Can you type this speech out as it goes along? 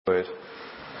Word.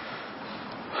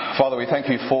 Father, we thank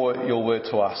you for your word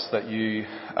to us, that you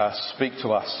speak to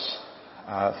us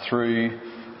through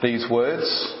these words,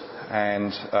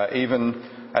 and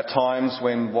even at times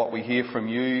when what we hear from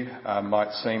you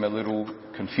might seem a little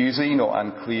confusing or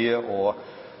unclear or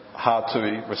hard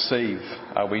to receive,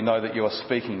 we know that you are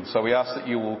speaking. So we ask that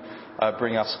you will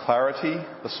bring us clarity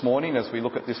this morning as we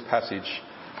look at this passage,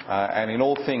 and in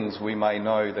all things we may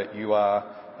know that you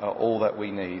are all that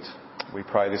we need. We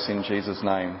pray this in Jesus'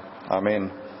 name.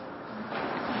 Amen.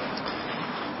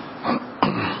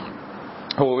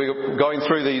 Well, we're going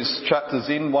through these chapters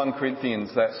in 1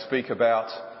 Corinthians that speak about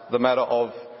the matter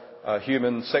of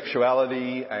human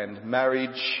sexuality and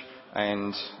marriage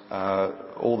and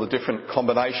all the different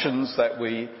combinations that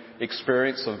we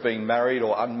experience of being married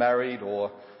or unmarried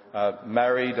or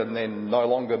married and then no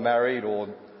longer married or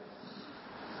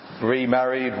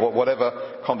remarried,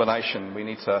 whatever combination. We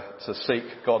need to seek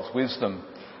God's wisdom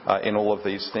in all of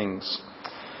these things.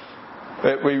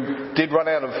 We did run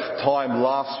out of time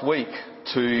last week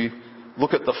to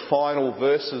look at the final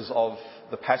verses of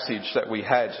the passage that we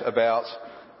had about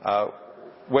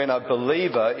when a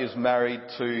believer is married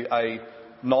to a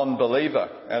non-believer.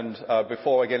 And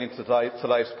before I get into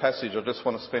today's passage, I just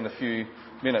want to spend a few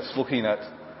minutes looking at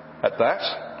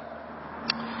that.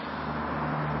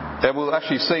 And we'll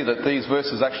actually see that these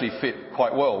verses actually fit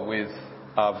quite well with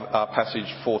our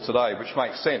passage for today, which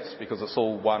makes sense because it's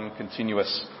all one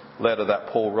continuous letter that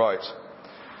Paul wrote.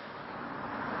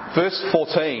 Verse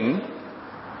 14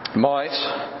 might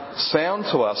sound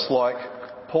to us like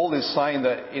Paul is saying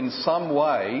that in some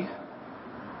way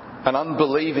an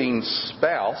unbelieving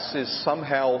spouse is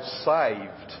somehow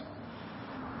saved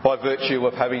by virtue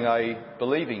of having a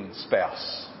believing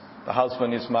spouse. The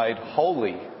husband is made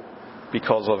holy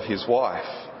because of his wife.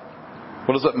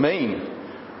 What does it mean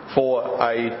for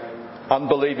an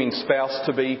unbelieving spouse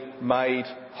to be made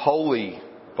holy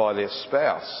by their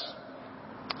spouse?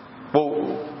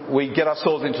 Well, we get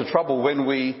ourselves into trouble when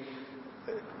we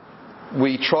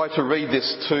try to read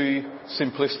this too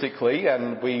simplistically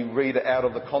and we read it out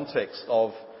of the context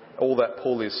of all that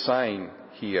Paul is saying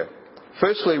here.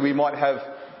 Firstly, we might have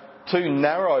too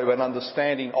narrow an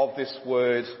understanding of this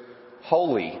word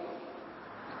holy.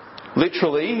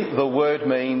 Literally, the word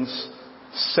means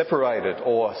separated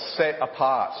or set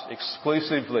apart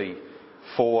exclusively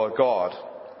for God.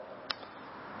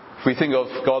 If we think of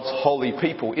God's holy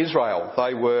people, Israel,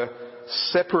 they were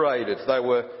separated, they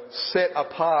were set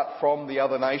apart from the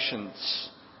other nations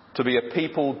to be a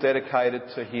people dedicated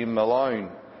to Him alone.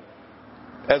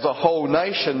 As a whole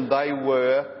nation, they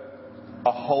were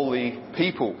a holy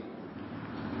people.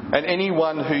 And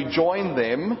anyone who joined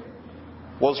them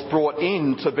was brought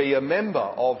in to be a member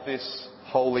of this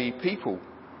holy people.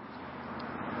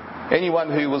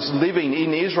 Anyone who was living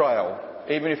in Israel,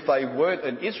 even if they weren't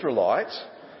an Israelite,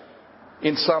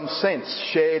 in some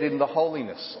sense shared in the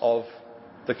holiness of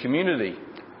the community.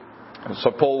 And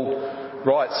so Paul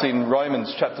writes in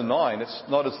Romans chapter 9, it's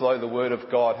not as though the word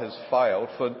of God has failed,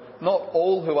 for not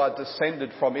all who are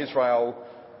descended from Israel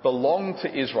belong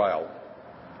to Israel.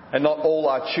 And not all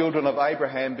are children of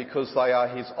Abraham because they are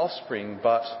his offspring,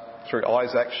 but through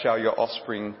Isaac shall your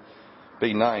offspring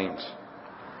be named.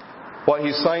 What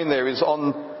he's saying there is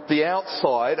on the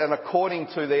outside and according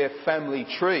to their family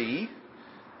tree,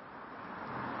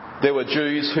 there were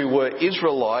Jews who were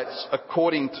Israelites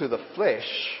according to the flesh,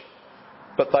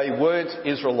 but they weren't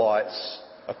Israelites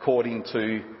according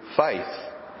to faith.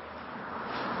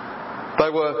 They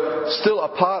were still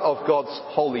a part of God's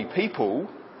holy people,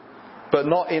 but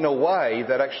not in a way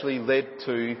that actually led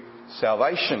to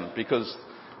salvation, because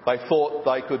they thought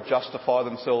they could justify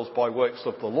themselves by works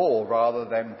of the law rather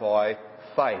than by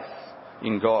faith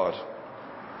in God.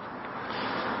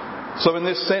 So in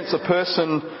this sense, a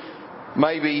person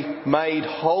may be made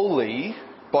holy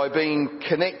by being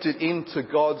connected into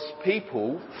God's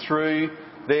people through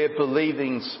their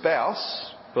believing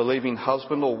spouse, believing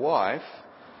husband or wife,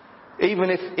 even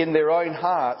if in their own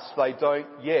hearts they don't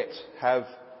yet have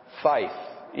faith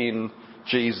in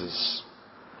Jesus.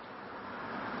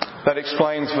 That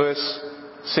explains verse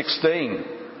 16.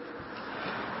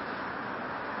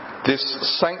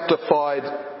 This sanctified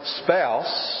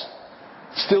spouse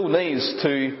still needs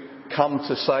to come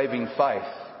to saving faith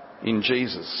in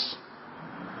Jesus.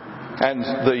 And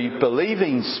the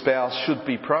believing spouse should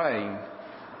be praying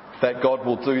that God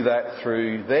will do that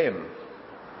through them.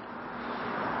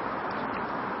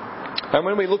 And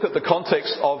when we look at the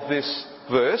context of this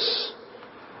verse,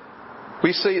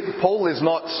 we see that Paul is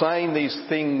not saying these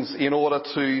things in order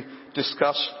to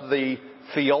discuss the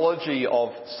theology of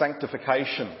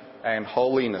sanctification and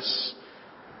holiness.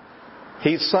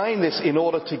 He's saying this in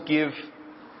order to give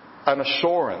an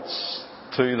assurance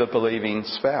to the believing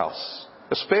spouse,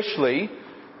 especially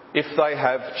if they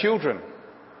have children.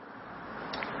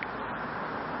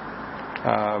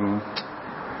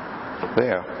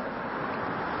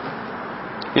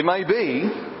 It may be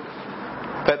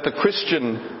that the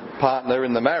Christian partner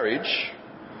in the marriage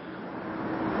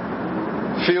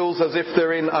feels as if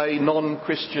they're in a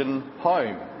non-Christian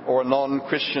home or a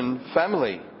non-Christian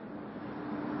family.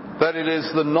 That it is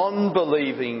the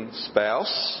non-believing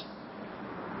spouse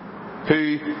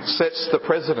who sets the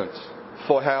precedent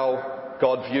for how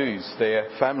God views their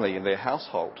family and their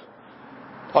household.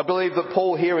 I believe that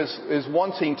Paul here is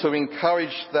wanting to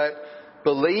encourage that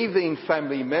believing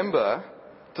family member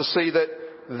to see that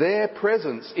their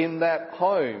presence in that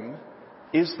home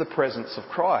is the presence of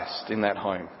Christ in that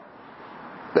home.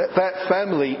 That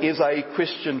family is a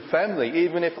Christian family,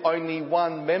 even if only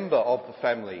one member of the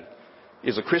family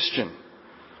is a Christian.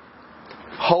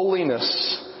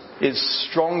 Holiness is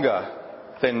stronger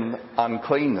than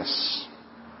uncleanness.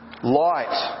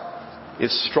 Light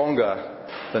is stronger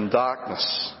than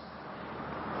darkness.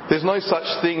 There's no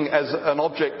such thing as an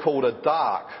object called a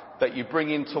dark that you bring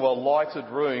into a lighted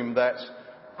room that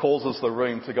causes the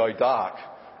room to go dark.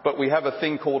 But we have a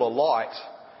thing called a light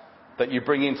that you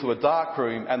bring into a dark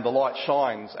room and the light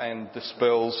shines and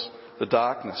dispels the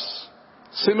darkness.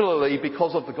 Similarly,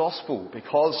 because of the gospel,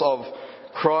 because of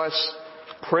Christ's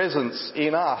presence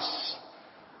in us,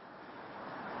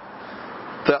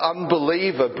 the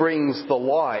unbeliever brings the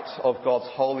light of God's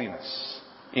holiness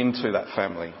into that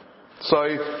family. So,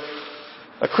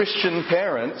 a Christian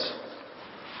parent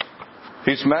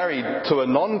who's married to a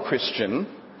non-Christian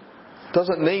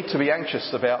doesn't need to be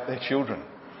anxious about their children.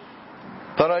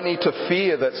 They don't need to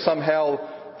fear that somehow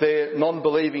their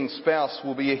non-believing spouse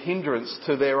will be a hindrance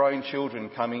to their own children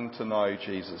coming to know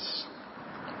Jesus.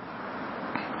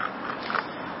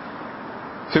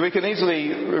 So we can easily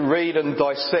read and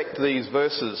dissect these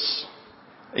verses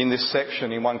in this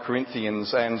section in 1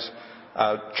 Corinthians and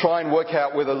try and work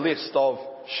out with a list of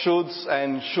shoulds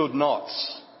and should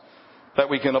nots that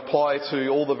we can apply to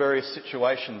all the various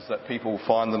situations that people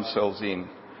find themselves in.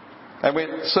 And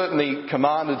we're certainly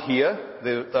commanded here,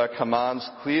 there are commands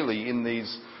clearly in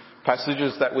these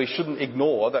passages that we shouldn't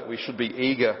ignore, that we should be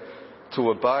eager to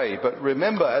obey. But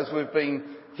remember, as we've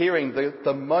been hearing,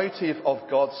 the motive of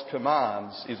God's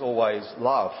commands is always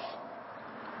love.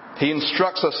 He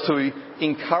instructs us to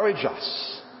encourage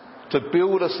us, to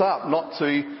build us up, not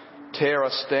to tear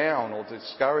us down or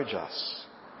discourage us.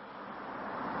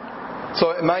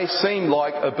 So it may seem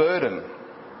like a burden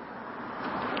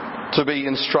to be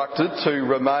instructed to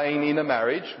remain in a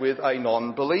marriage with a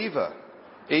non-believer,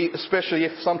 especially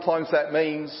if sometimes that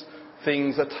means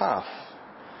things are tough.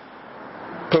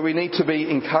 But we need to be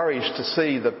encouraged to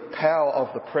see the power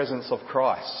of the presence of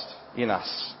Christ in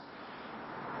us,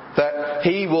 that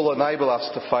He will enable us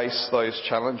to face those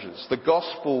challenges. The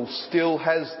gospel still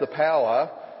has the power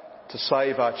to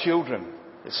save our children.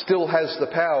 It still has the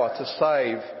power to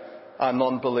save our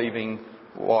non-believing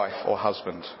wife or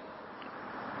husband.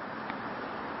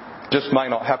 Just may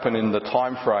not happen in the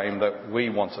time frame that we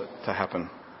want it to happen.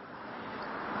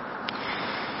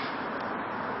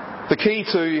 The key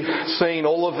to seeing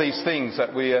all of these things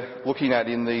that we're looking at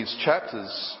in these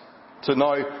chapters, to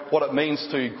know what it means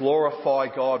to glorify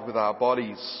God with our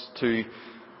bodies, to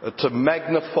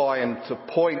magnify and to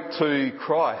point to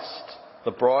Christ,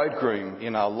 the bridegroom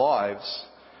in our lives,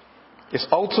 is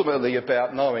ultimately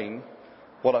about knowing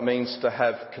what it means to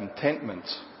have contentment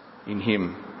in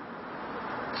Him.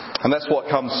 And that's what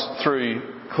comes through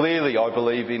clearly, I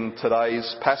believe, in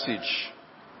today's passage.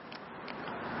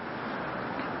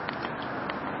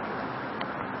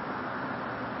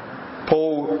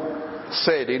 Paul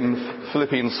said in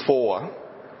Philippians 4,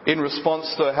 in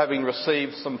response to having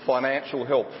received some financial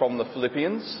help from the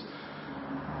Philippians,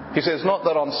 he says, "Not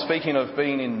that I'm speaking of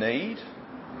being in need,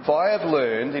 for I have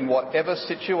learned in whatever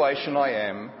situation I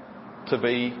am to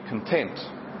be content.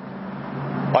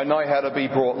 I know how to be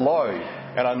brought low,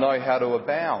 and I know how to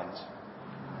abound.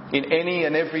 In any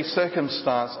and every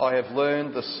circumstance I have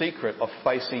learned the secret of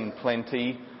facing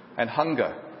plenty and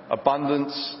hunger,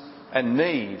 abundance and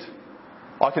need.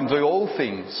 I can do all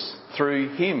things through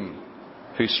Him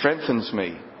who strengthens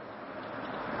me."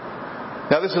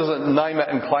 Now this is a name it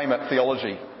and claim it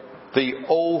theology. The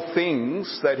all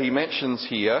things that he mentions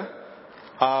here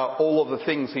are all of the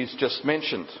things he's just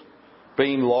mentioned.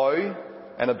 Being low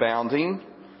and abounding,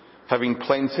 having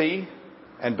plenty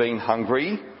and being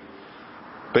hungry,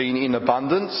 being in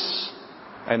abundance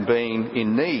and being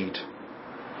in need.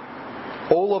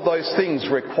 All of those things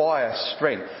require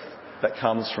strength that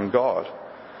comes from God.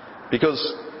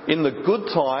 Because in the good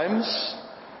times,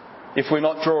 if we're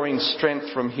not drawing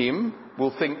strength from him,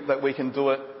 we'll think that we can do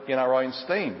it in our own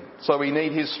steam. So we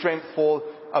need his strength for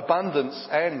abundance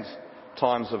and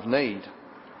times of need.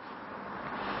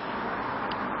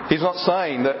 He's not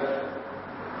saying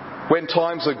that when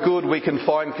times are good we can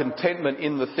find contentment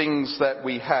in the things that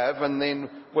we have, and then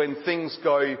when things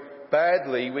go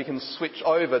badly we can switch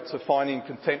over to finding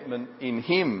contentment in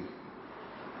him.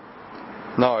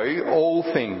 No, all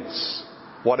things,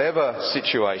 whatever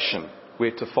situation,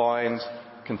 we're to find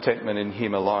contentment in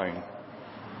him alone.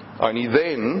 Only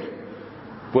then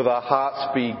will our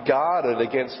hearts be guarded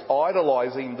against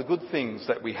idolising the good things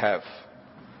that we have.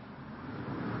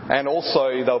 And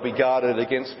also they'll be guarded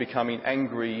against becoming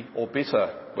angry or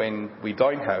bitter when we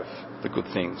don't have the good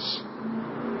things.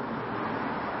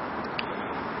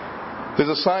 There's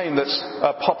a saying that's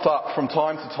popped up from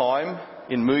time to time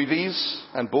in movies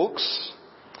and books.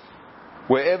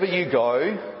 Wherever you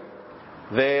go,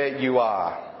 there you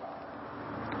are.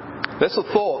 That's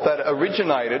a thought that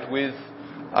originated with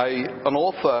an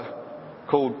author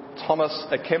called Thomas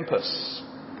à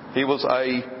Kempis. He was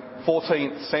a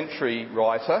 14th century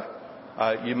writer.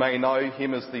 You may know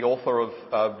him as the author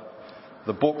of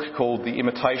the book called The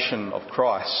Imitation of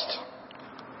Christ.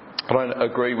 I don't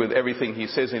agree with everything he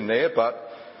says in there, but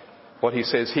what he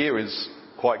says here is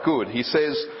quite good. He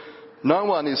says, "No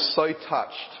one is so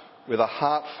touched with a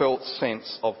heartfelt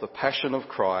sense of the passion of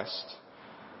Christ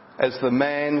as the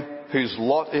man whose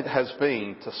lot it has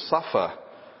been to suffer.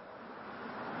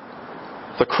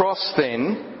 The cross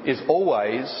then is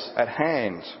always at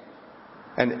hand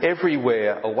and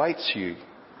everywhere awaits you.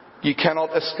 You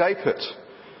cannot escape it.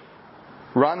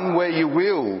 Run where you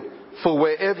will, for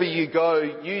wherever you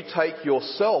go, you take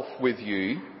yourself with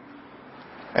you,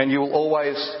 and you will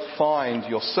always find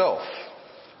yourself."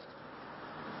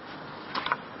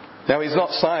 Now, he's not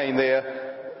saying there,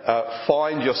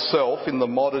 find yourself in the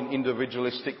modern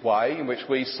individualistic way in which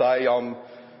we say, I'm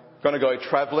going to go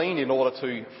travelling in order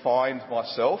to find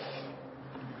myself.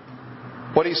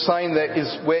 What he's saying there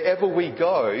is wherever we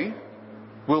go,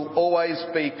 we'll always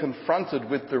be confronted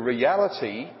with the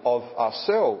reality of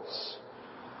ourselves,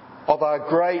 of our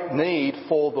great need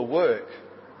for the work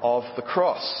of the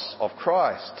cross of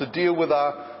Christ, to deal with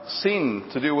our sin,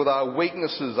 to deal with our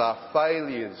weaknesses, our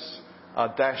failures,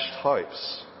 our dashed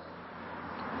hopes.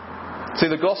 See,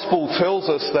 the gospel tells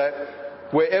us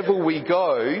that wherever we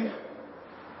go,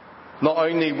 not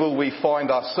only will we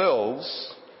find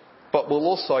ourselves, but we'll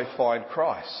also find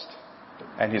Christ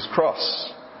and his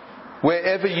cross.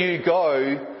 Wherever you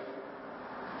go,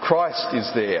 Christ is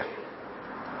there.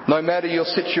 No matter your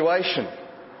situation,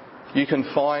 you can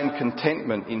find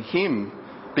contentment in him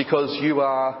because you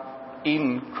are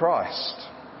in Christ.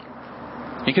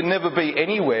 You can never be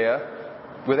anywhere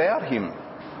without him.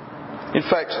 In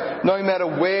fact, no matter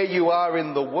where you are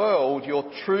in the world, your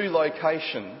true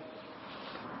location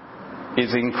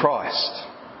is in Christ.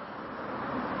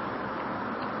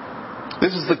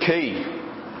 This is the key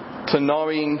to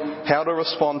knowing how to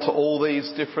respond to all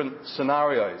these different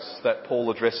scenarios that Paul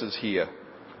addresses here.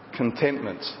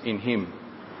 Contentment in him.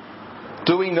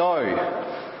 Do we know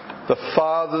the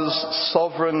Father's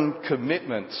sovereign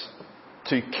commitment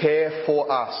to care for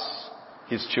us,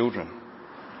 his children?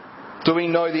 Do we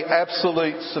know the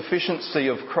absolute sufficiency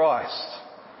of Christ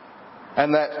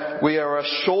and that we are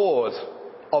assured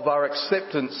of our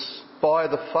acceptance by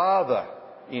the Father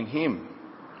in him?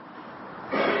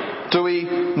 Do we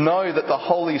know that the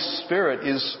Holy Spirit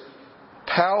is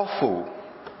powerful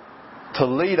to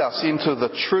lead us into the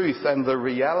truth and the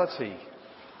reality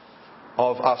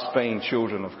of us being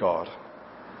children of God?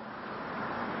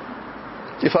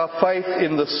 If our faith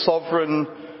in the sovereign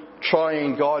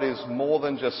triune God is more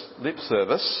than just lip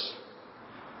service,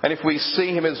 and if we see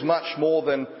him as much more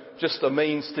than just a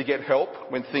means to get help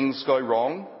when things go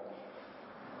wrong,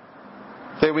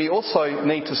 then we also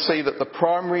need to see that the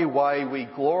primary way we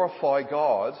glorify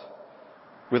God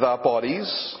with our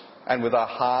bodies and with our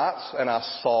heart and our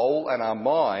soul and our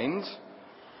mind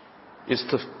is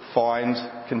to find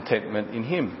contentment in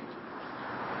him.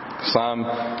 Psalm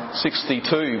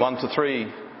 62,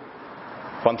 1-3,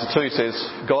 1-2 says,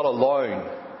 God alone,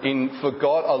 for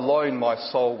God alone my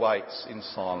soul waits in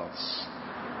silence.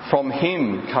 From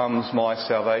him comes my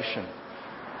salvation.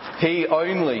 He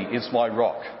only is my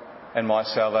rock and my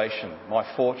salvation, my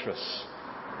fortress.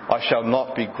 I shall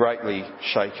not be greatly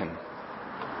shaken.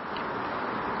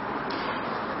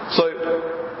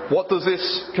 So, what does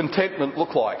this contentment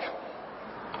look like?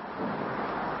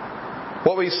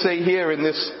 What we see here in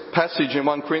this passage in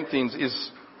 1 Corinthians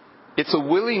is it's a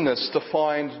willingness to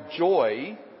find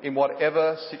joy in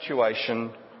whatever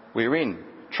situation we're in.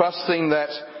 trusting that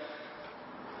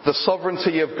the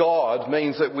sovereignty of God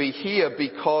means that we hear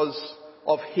because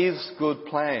of His good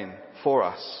plan for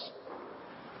us.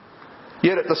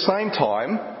 Yet at the same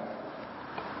time,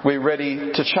 we're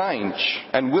ready to change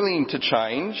and willing to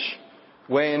change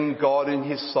when God in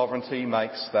His sovereignty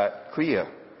makes that clear.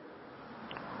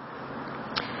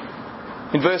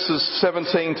 In verses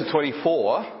 17 to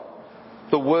 24,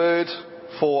 the word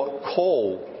for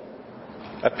call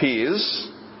appears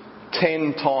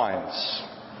 10 times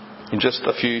in just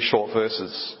a few short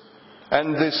verses.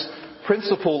 And this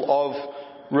principle of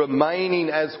remaining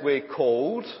as we're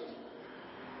called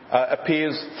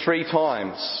appears 3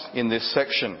 times in this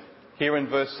section. Here in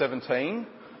verse 17,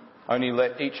 only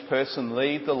let each person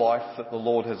lead the life that the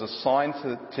Lord has assigned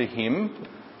to him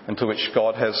and to which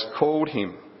God has called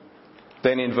him.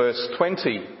 Then in verse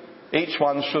 20, each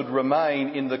one should remain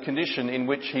in the condition in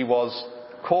which he was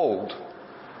called.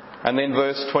 And then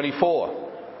verse 24,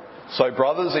 so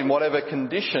brothers, in whatever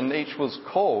condition each was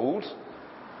called,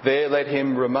 there let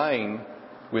him remain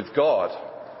with God.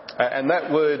 And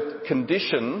that word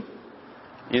condition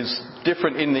is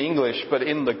different in the English, but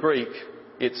in the Greek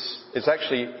it's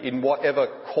actually in whatever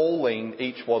calling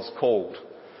each was called.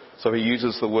 So he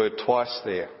uses the word twice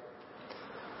there.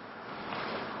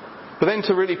 But then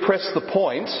to really press the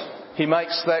point, he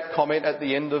makes that comment at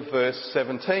the end of verse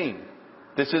 17.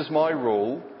 This is my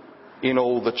rule in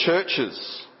all the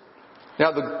churches.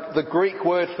 Now the Greek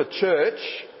word for church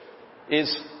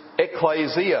is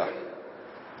ekklesia,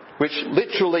 which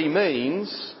literally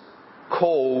means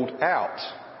called out.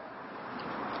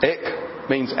 Ek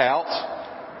means out.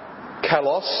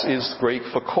 Kalos is Greek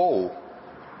for call.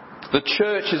 The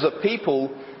church is a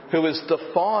people who is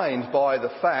defined by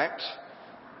the fact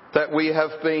that we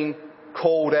have been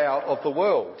called out of the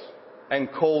world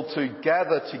and called to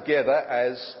gather together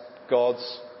as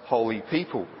God's holy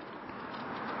people.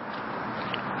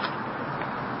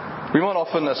 We might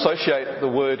often associate the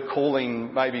word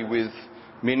calling maybe with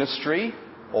ministry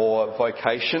or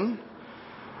vocation.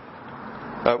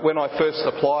 When I first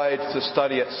applied to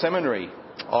study at seminary,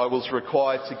 I was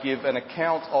required to give an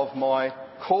account of my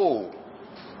call.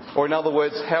 Or in other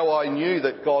words, how I knew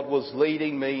that God was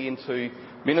leading me into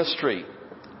ministry.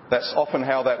 That's often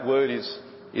how that word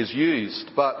is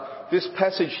used. But this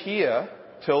passage here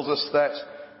tells us that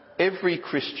every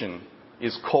Christian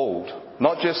is called,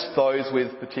 not just those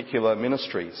with particular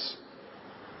ministries.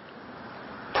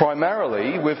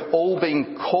 Primarily, we've all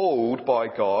been called by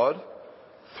God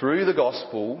through the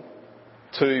gospel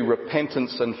to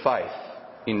repentance and faith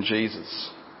in Jesus.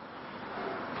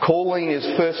 Calling is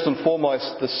first and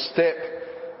foremost the step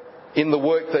in the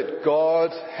work that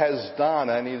God has done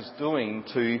and is doing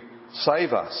to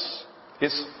save us.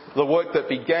 It's the work that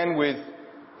began with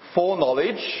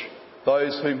foreknowledge.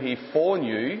 Those whom He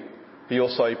foreknew, He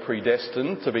also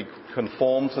predestined to be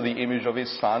conformed to the image of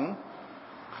His Son.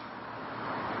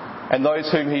 And those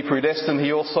whom He predestined,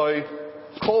 He also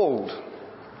called.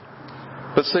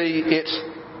 But see,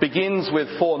 it begins with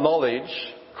foreknowledge.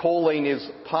 Calling is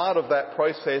part of that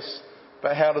process,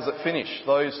 but how does it finish?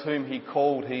 Those whom He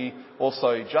called, He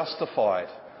also justified.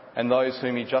 And those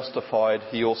whom He justified,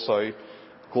 He also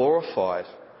glorified.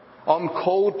 I'm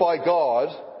called by God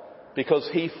because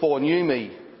He foreknew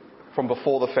me from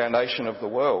before the foundation of the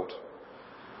world.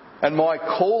 And my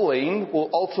calling will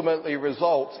ultimately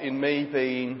result in me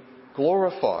being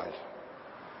glorified.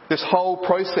 This whole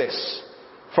process,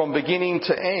 from beginning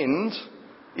to end,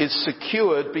 is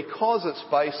secured because it's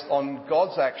based on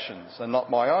God's actions and not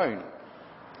my own.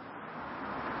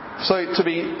 So to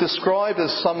be described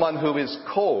as someone who is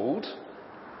called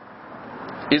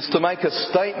is to make a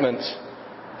statement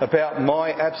about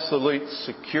my absolute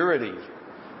security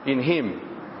in Him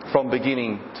from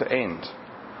beginning to end.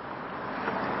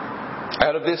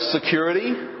 Out of this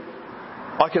security,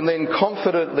 I can then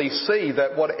confidently see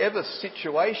that whatever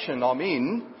situation I'm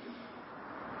in,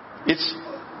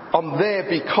 I'm there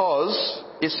because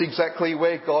it's exactly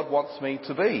where God wants me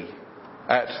to be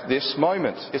at this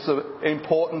moment. It's an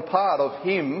important part of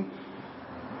Him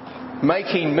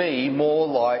making me more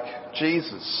like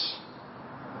Jesus.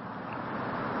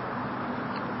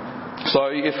 So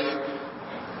if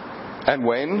and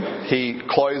when He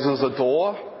closes a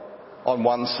door on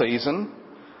one season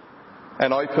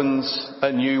and opens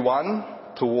a new one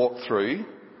to walk through,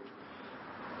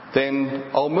 then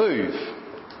I'll move.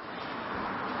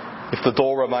 If the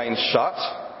door remains shut,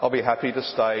 I'll be happy to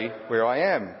stay where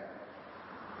I am.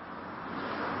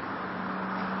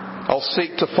 I'll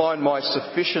seek to find my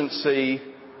sufficiency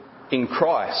in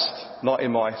Christ, not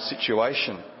in my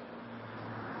situation.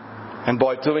 And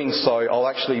by doing so, I'll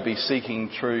actually be seeking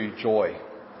true joy.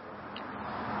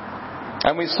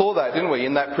 And we saw that, didn't we,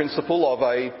 in that principle of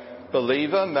a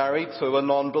believer married to a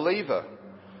non-believer.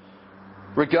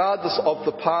 Regardless of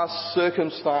the past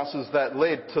circumstances that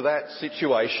led to that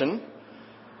situation,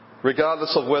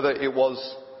 regardless of whether it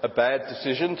was a bad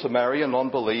decision to marry a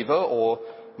non-believer or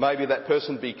maybe that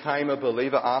person became a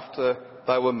believer after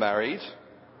they were married,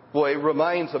 well, it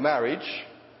remains a marriage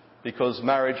because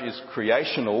marriage is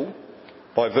creational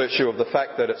by virtue of the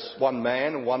fact that it's one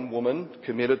man and one woman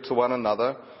committed to one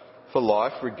another for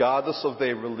life, regardless of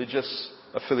their religious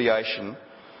affiliation.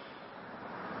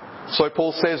 So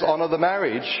Paul says, honour the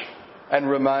marriage and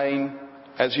remain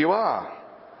as you are.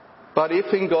 But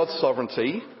if in God's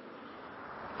sovereignty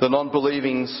the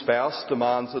non-believing spouse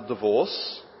demands a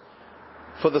divorce,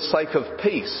 for the sake of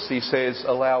peace, he says,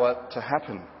 allow it to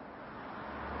happen.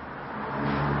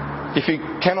 If you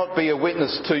cannot be a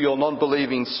witness to your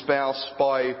non-believing spouse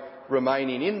by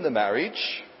remaining in the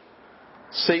marriage,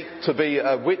 seek to be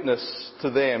a witness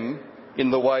to them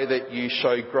in the way that you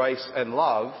show grace and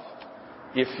love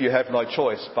if you have no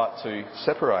choice but to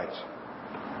separate.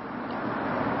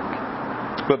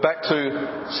 But back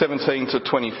to 17 to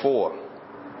 24.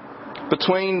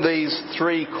 Between these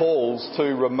three calls to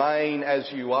remain as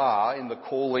you are in the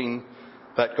calling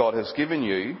that God has given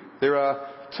you, there are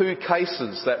two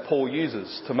cases that Paul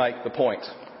uses to make the point.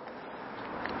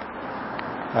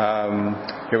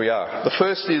 Here we are. The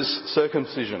first is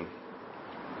circumcision.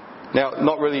 Now,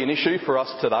 not really an issue for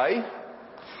us today,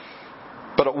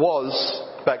 but it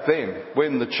was back then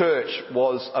when the church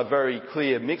was a very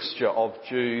clear mixture of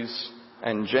Jews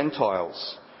and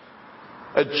Gentiles.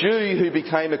 A Jew who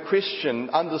became a Christian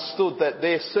understood that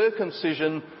their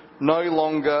circumcision no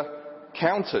longer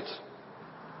counted,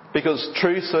 because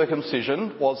true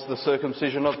circumcision was the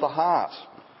circumcision of the heart.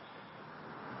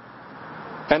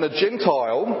 And a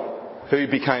Gentile who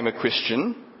became a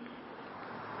Christian,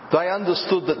 they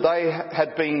understood that they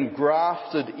had been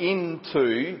grafted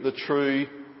into the true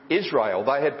Israel.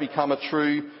 They had become a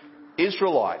true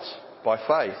Israelite by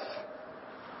faith.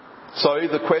 So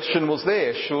the question was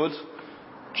there, should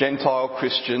Gentile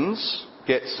Christians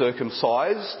get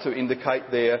circumcised to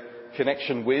indicate their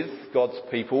connection with God's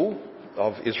people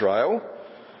of Israel?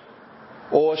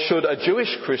 Or should a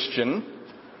Jewish Christian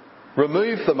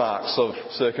remove the marks of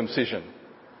circumcision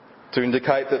to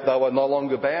indicate that they were no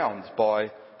longer bound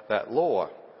by that law?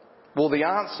 Well, the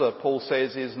answer, Paul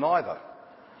says, is neither.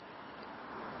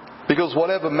 Because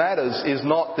whatever matters is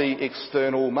not the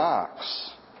external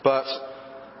marks, but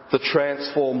the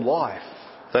transformed life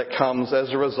that comes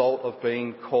as a result of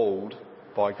being called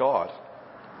by God.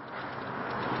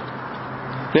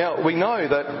 Now, we know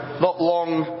that not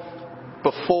long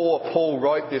before Paul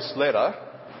wrote this letter,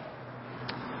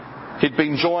 he'd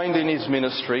been joined in his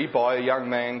ministry by a young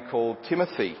man called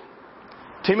Timothy.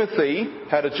 Timothy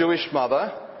had a Jewish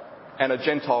mother and a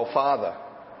Gentile father,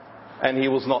 and he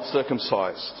was not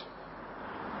circumcised.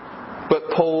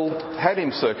 But Paul had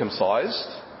him circumcised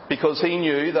because he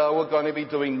knew they were going to be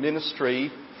doing ministry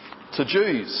to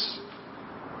Jews.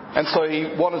 And so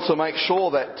he wanted to make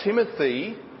sure that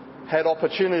Timothy had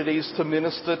opportunities to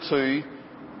minister to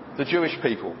the Jewish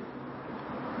people.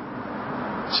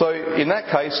 So in that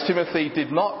case, Timothy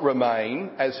did not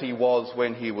remain as he was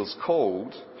when he was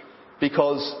called,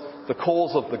 because the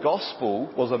cause of the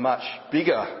gospel was a much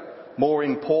bigger, more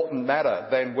important matter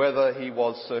than whether he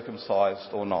was circumcised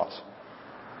or not.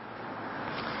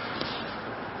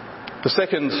 The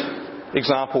second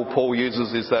example Paul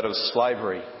uses is that of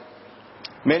slavery.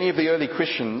 Many of the early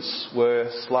Christians were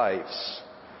slaves,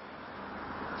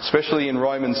 especially in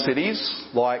Roman cities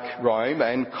like Rome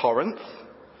and Corinth.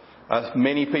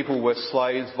 Many people were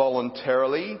slaves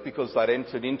voluntarily because they'd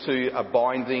entered into a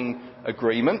binding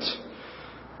agreement.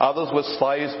 Others were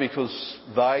slaves because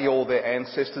they or their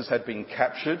ancestors had been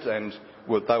captured and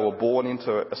they were born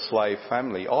into a slave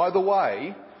family. Either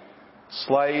way,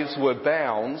 slaves were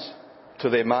bound to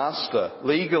their master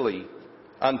legally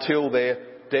until their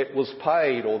debt was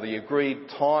paid or the agreed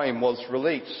time was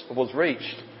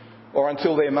reached, or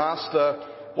until their master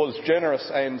was generous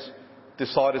and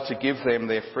decided to give them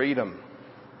their freedom.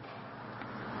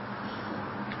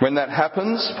 When that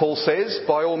happens, Paul says,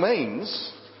 by all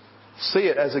means, see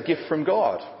it as a gift from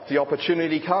God. The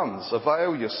opportunity comes,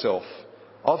 avail yourself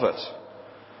of it.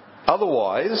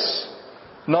 Otherwise,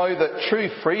 know that true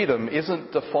freedom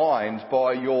isn't defined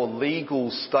by your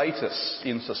legal status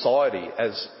in society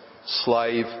as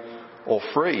slave or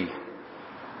free.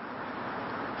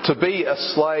 To be a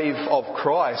slave of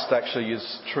Christ actually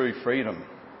is true freedom.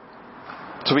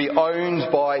 To be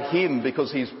owned by him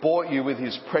because he's bought you with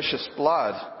his precious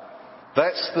blood,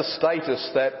 that's the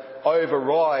status that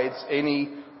overrides any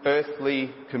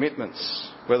earthly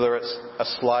commitments, whether it's a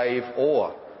slave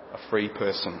or a free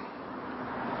person.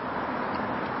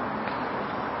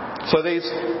 So these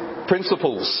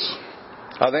principles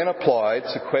are then applied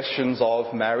to questions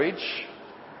of marriage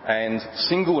and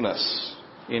singleness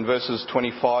in verses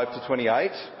 25 to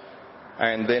 28,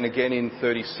 and then again in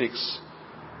 36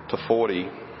 to 40.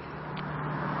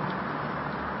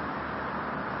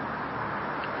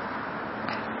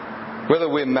 Whether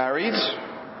we're married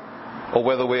or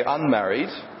whether we're unmarried,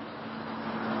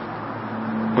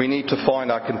 we need to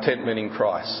find our contentment in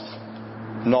Christ,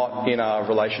 not in our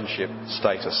relationship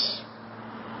status.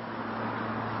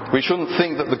 We shouldn't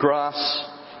think that the grass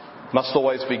must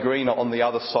always be greener on the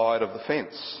other side of the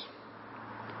fence.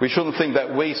 We shouldn't think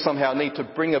that we somehow need to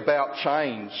bring about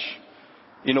change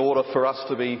in order for us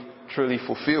to be truly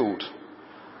fulfilled,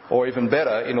 or even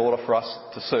better, in order for us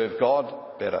to serve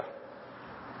God better.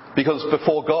 Because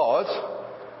before God,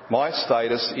 my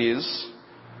status is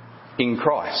in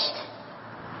Christ.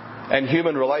 And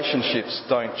human relationships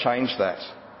don't change that.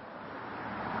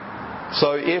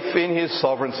 So if in His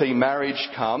sovereignty marriage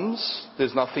comes,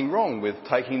 there's nothing wrong with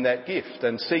taking that gift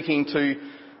and seeking to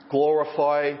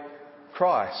glorify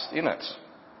Christ in it.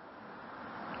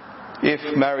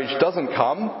 If marriage doesn't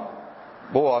come,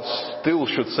 well, I still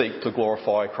should seek to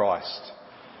glorify Christ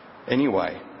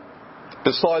anyway.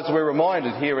 Besides, we're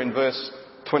reminded here in verse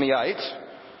 28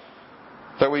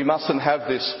 that we mustn't have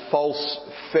this false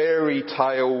fairy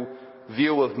tale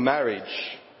view of marriage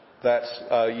that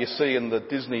you see in the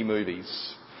Disney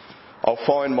movies. I'll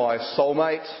find my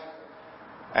soulmate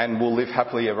and we'll live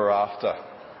happily ever after.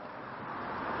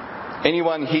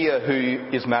 Anyone here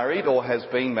who is married or has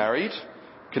been married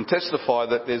can testify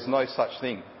that there's no such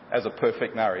thing as a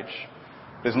perfect marriage.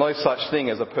 There's no such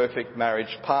thing as a perfect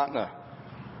marriage partner.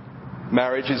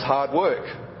 Marriage is hard work,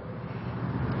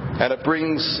 and it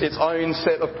brings its own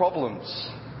set of problems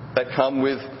that come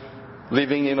with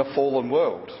living in a fallen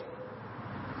world.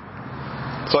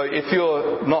 So if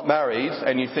you're not married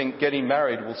and you think getting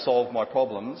married will solve my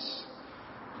problems,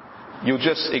 you'll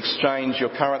just exchange your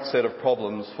current set of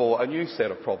problems for a new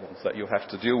set of problems that you'll have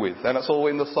to deal with. And it's all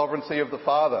in the sovereignty of the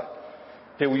Father.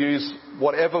 He'll use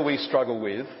whatever we struggle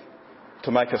with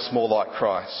to make us more like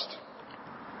Christ.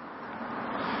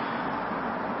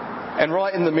 And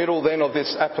right in the middle then of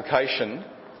this application,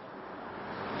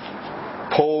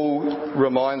 Paul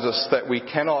reminds us that we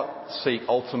cannot seek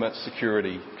ultimate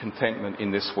security, contentment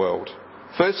in this world.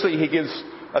 Firstly, he gives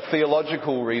a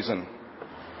theological reason.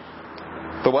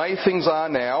 The way things are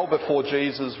now before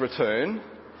Jesus' return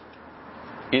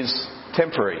is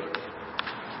temporary.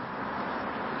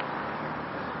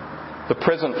 The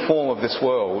present form of this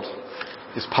world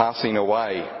is passing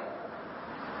away.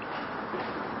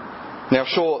 Now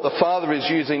sure, the Father is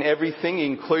using everything,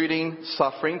 including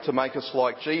suffering, to make us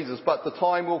like Jesus, but the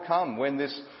time will come when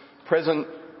this present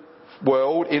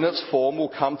world in its form will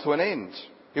come to an end.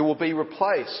 It will be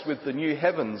replaced with the new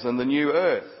heavens and the new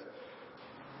earth.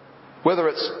 Whether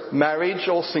it's marriage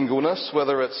or singleness,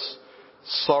 whether it's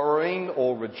sorrowing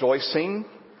or rejoicing,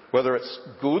 whether it's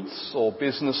goods or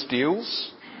business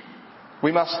deals,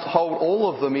 we must hold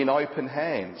all of them in open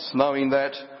hands, knowing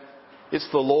that it's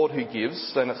the Lord who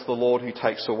gives and it's the Lord who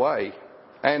takes away.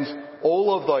 And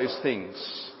all of those things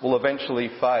will eventually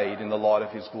fade in the light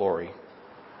of His glory.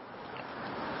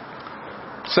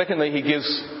 Secondly, he gives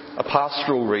a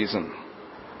pastoral reason.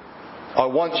 I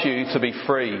want you to be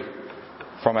free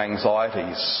from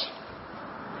anxieties.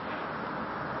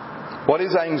 What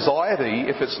is anxiety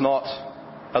if it's not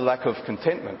a lack of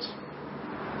contentment?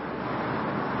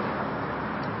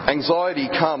 Anxiety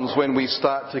comes when we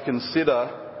start to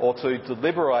consider or to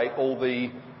deliberate all the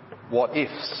what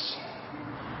ifs.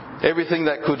 Everything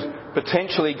that could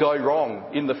potentially go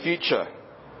wrong in the future,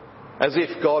 as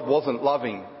if God wasn't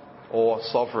loving or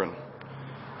sovereign.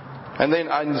 And then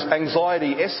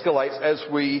anxiety escalates as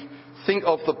we think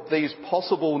of these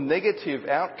possible negative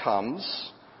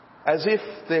outcomes as if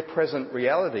they're present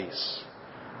realities,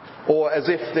 or as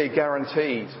if they're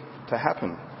guaranteed to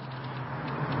happen.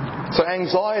 So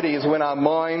anxiety is when our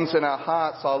minds and our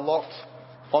hearts are locked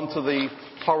onto the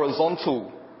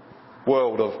horizontal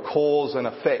world of cause and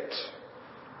effect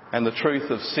and the truth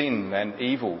of sin and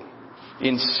evil,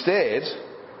 instead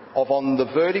of on the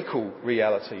vertical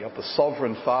reality of the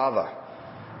sovereign Father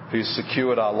who's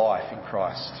secured our life in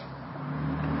Christ.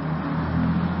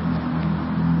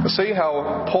 See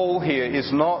how Paul here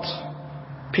is not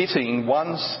pitting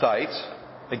one state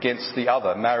against the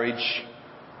other, marriage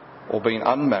or being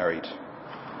unmarried.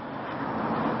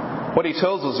 What he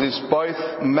tells us is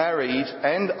both married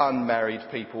and unmarried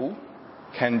people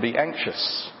can be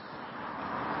anxious.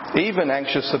 even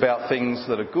anxious about things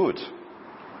that are good.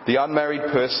 The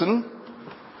unmarried person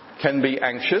can be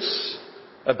anxious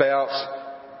about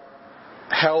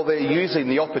how they're using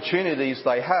the opportunities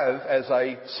they have as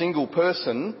a single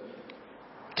person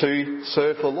to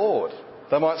serve the Lord.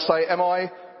 They might say, am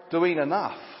I doing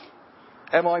enough?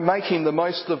 Am I making the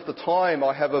most of the time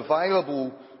I have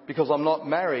available because I'm not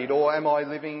married, or am I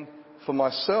living for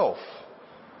myself?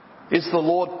 Is the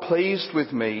Lord pleased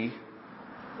with me,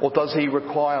 or does he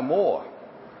require more?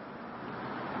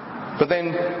 But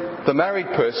then the married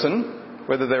person,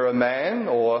 whether they're a man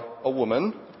or a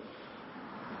woman,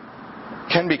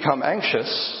 can become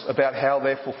anxious about how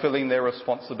they're fulfilling their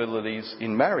responsibilities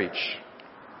in marriage.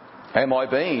 Am I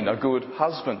being a good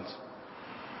husband?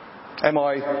 Am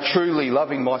I truly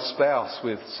loving my spouse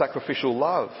with sacrificial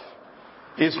love?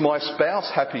 Is my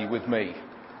spouse happy with me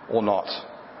or not?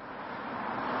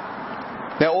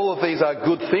 Now, all of these are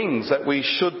good things that we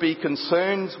should be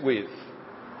concerned with.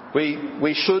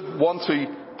 We should want to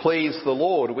please the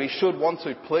Lord. We should want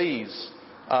to please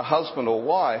our husband or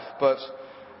wife, but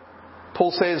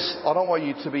Paul says, I don't want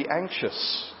you to be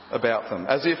anxious about them,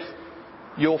 as if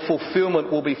your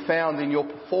fulfilment will be found in your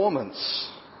performance,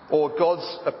 or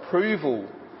God's approval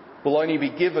will only be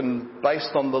given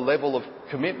based on the level of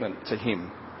commitment to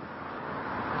him.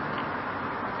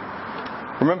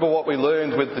 Remember what we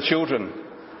learned with the children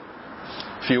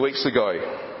a few weeks ago.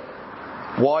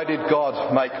 Why did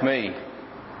God make me?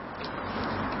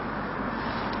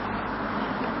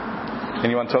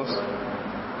 Anyone tell us?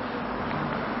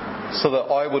 So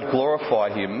that I would glorify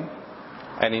him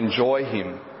and enjoy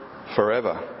him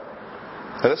forever.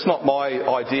 Now, that's not my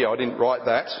idea. I didn't write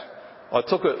that. I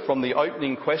took it from the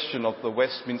opening question of the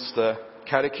Westminster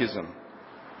Catechism.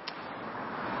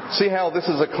 See how this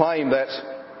is a claim that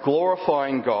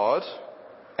glorifying God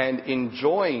and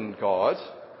enjoying God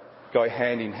go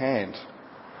hand in hand.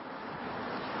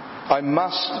 I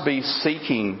must be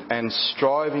seeking and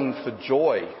striving for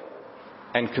joy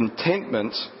and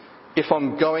contentment if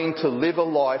I'm going to live a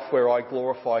life where I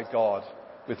glorify God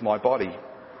with my body.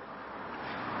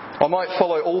 I might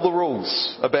follow all the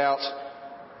rules about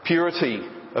purity,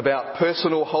 about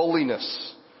personal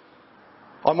holiness.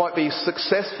 I might be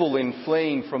successful in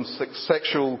fleeing from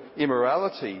sexual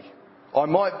immorality. I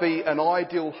might be an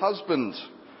ideal husband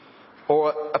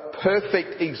or a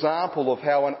perfect example of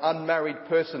how an unmarried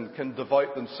person can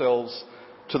devote themselves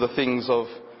to the things of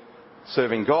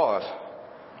serving God.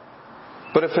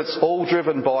 But if it's all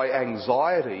driven by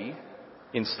anxiety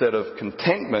instead of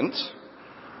contentment,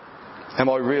 am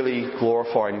I really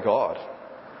glorifying God?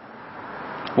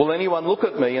 Will anyone look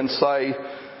at me and say,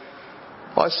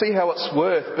 I see how it's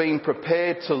worth being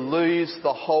prepared to lose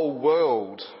the whole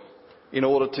world in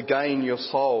order to gain your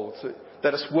soul,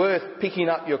 that it's worth picking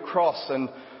up your cross and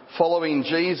following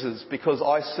Jesus because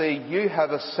I see you have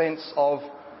a sense of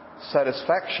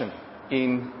satisfaction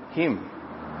in him.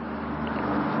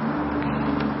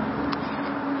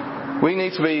 We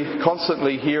need to be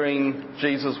constantly hearing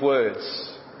Jesus'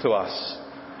 words to us.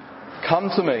 Come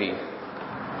to me,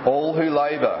 all who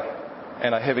labour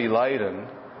and are heavy laden,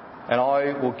 and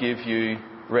I will give you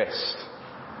rest.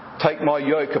 Take my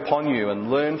yoke upon you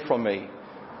and learn from me,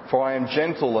 for I am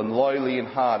gentle and lowly in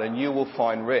heart, and you will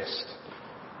find rest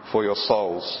for your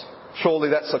souls. Surely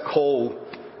that's a call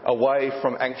away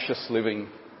from anxious living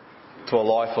to a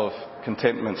life of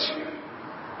contentment.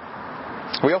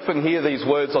 We often hear these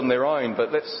words on their own,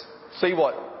 but let's see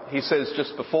what he says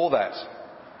just before that.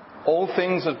 All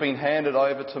things have been handed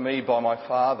over to me by my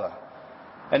Father,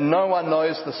 and no one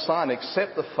knows the Son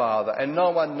except the Father, and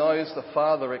no one knows the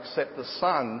Father except the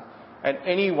Son, and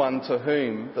anyone to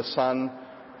whom the Son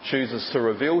chooses to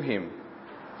reveal him.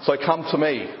 So come to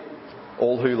me,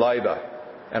 all who labour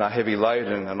and are heavy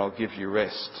laden, and I'll give you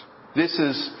rest. This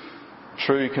is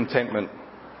true contentment.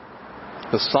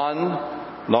 The Son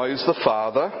knows the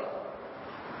Father,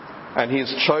 and he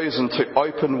has chosen to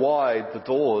open wide the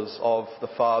doors of the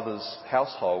Father's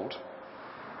household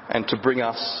and to bring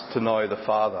us to know the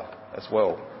Father as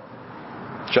well,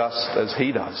 just as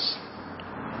he does.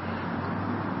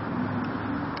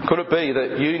 Could it be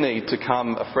that you need to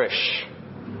come afresh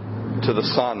to the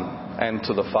Son and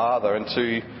to the Father and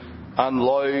to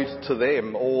unload to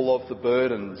them all of the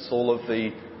burdens, all of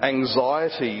the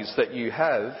anxieties that you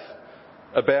have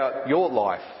about your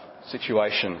life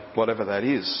situation, whatever that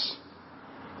is?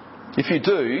 If you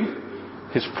do,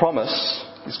 his promise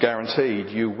is guaranteed.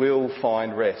 You will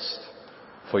find rest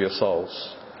for your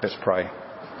souls. Let's pray.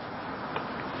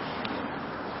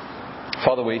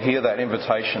 Father, we hear that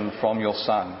invitation from your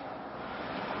Son.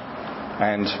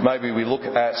 And maybe we look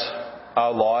at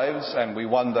our lives and we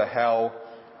wonder how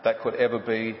that could ever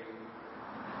be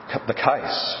the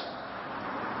case.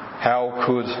 How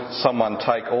could someone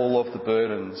take all of the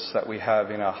burdens that we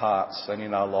have in our hearts and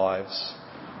in our lives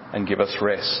and give us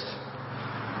rest?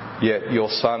 Yet your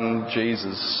Son,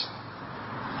 Jesus,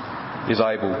 is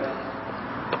able.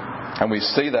 And we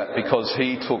see that because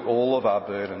he took all of our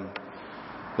burden,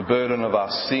 the burden of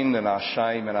our sin and our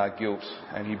shame and our guilt,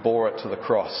 and he bore it to the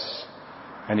cross,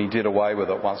 and he did away with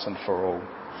it once and for all.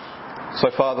 So,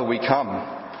 Father, we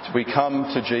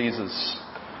come to Jesus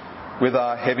with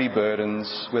our heavy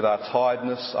burdens, with our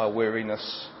tiredness, our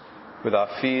weariness, with our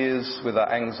fears, with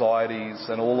our anxieties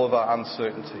and all of our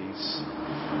uncertainties.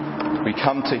 We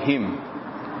come to him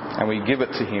and we give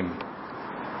it to him,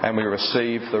 and we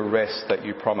receive the rest that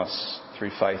you promise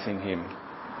through faith in him.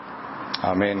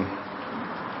 Amen.